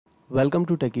Welcome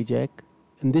to Techi Jack.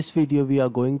 In this video we are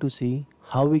going to see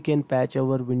how we can patch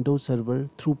our Windows server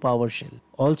through PowerShell.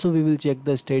 Also we will check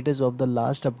the status of the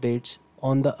last updates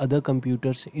on the other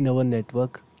computers in our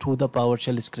network through the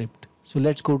PowerShell script. So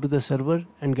let's go to the server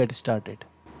and get started.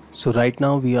 So right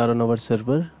now we are on our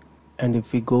server, and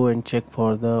if we go and check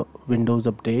for the Windows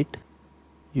update,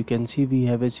 you can see we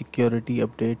have a security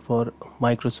update for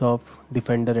Microsoft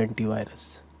Defender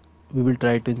antivirus. We will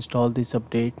try to install this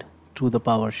update through the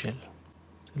PowerShell.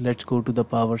 So let's go to the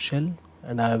PowerShell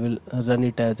and I will run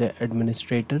it as an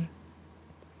administrator.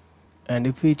 And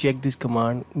if we check this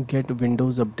command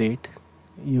Get-WindowsUPdate,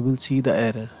 you will see the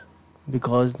error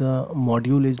because the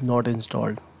module is not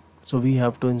installed. So we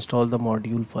have to install the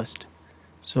module first.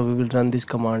 So we will run this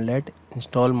command, let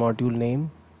install module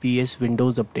name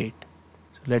PsWindowsUpdate.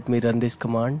 So let me run this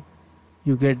command.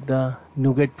 You get the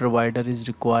NuGet provider is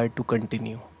required to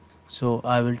continue. So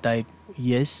I will type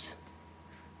yes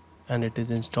and it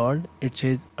is installed. It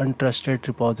says untrusted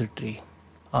repository.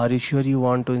 Are you sure you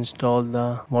want to install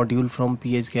the module from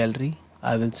PS Gallery?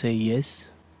 I will say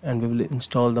yes and we will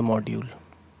install the module.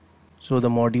 So the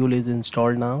module is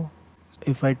installed now.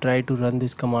 If I try to run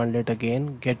this command let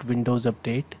again, get Windows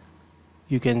update,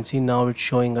 you can see now it's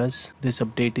showing us this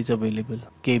update is available.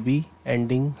 KB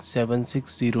ending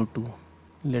 7602.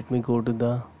 Let me go to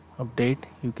the update.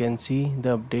 You can see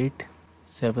the update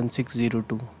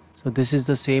 7602. So this is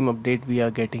the same update we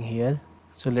are getting here.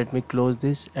 So let me close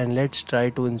this and let's try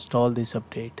to install this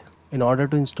update. In order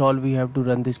to install we have to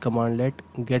run this command let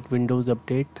get Windows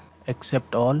update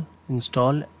accept all,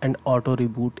 install and auto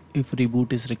reboot if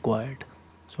reboot is required.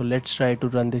 So let's try to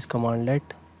run this command let.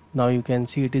 Now you can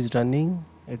see it is running,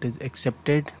 it is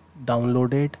accepted,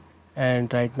 downloaded,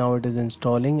 and right now it is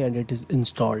installing and it is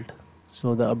installed.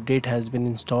 So the update has been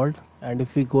installed, and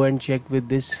if we go and check with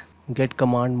this get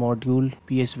command module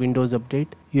PsWindowsUpdate,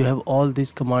 you have all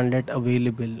this command let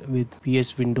available with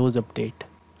PsWindowsUpdate.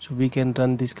 So we can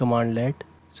run this command let.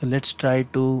 So let's try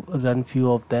to run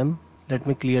few of them. Let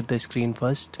me clear the screen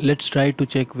first. Let's try to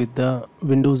check with the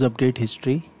Windows update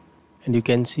history, and you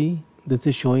can see this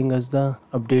is showing us the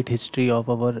update history of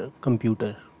our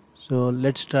computer. So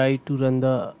let's try to run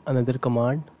the another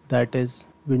command, that is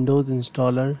Windows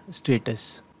installer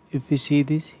status. If we see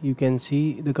this, you can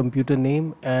see the computer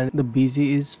name and the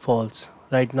BZ is false.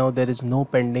 Right now there is no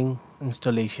pending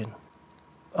installation.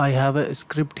 I have a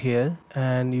script here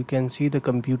and you can see the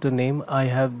computer name. I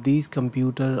have these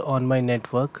computer on my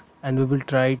network and we will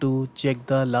try to check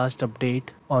the last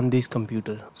update on this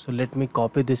computer. So let me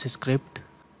copy this script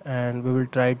and we will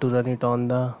try to run it on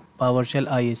the PowerShell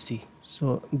ISC.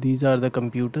 So these are the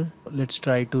computer. Let's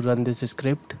try to run this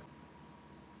script.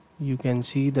 You can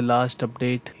see the last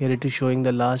update. Here it is showing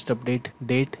the last update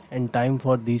date and time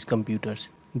for these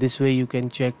computers. This way you can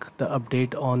check the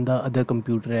update on the other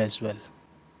computer as well.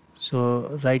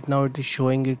 So right now it is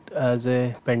showing it as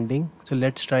a pending. So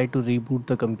let's try to reboot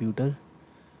the computer.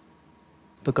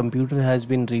 The computer has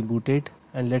been rebooted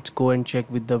and let's go and check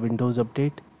with the Windows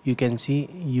update. You can see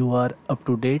you are up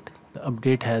to date. The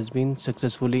update has been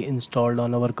successfully installed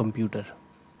on our computer.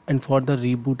 And for the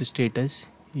reboot status,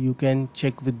 you can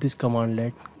check with this command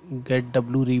let get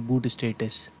w reboot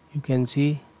status. You can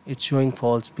see it's showing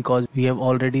false because we have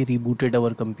already rebooted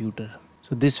our computer.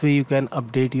 So this way you can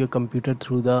update your computer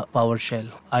through the PowerShell.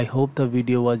 I hope the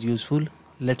video was useful.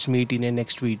 Let's meet in a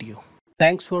next video.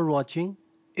 Thanks for watching.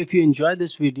 If you enjoy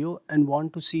this video and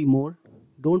want to see more,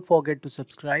 don't forget to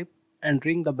subscribe and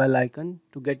ring the bell icon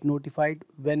to get notified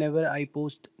whenever I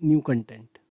post new content.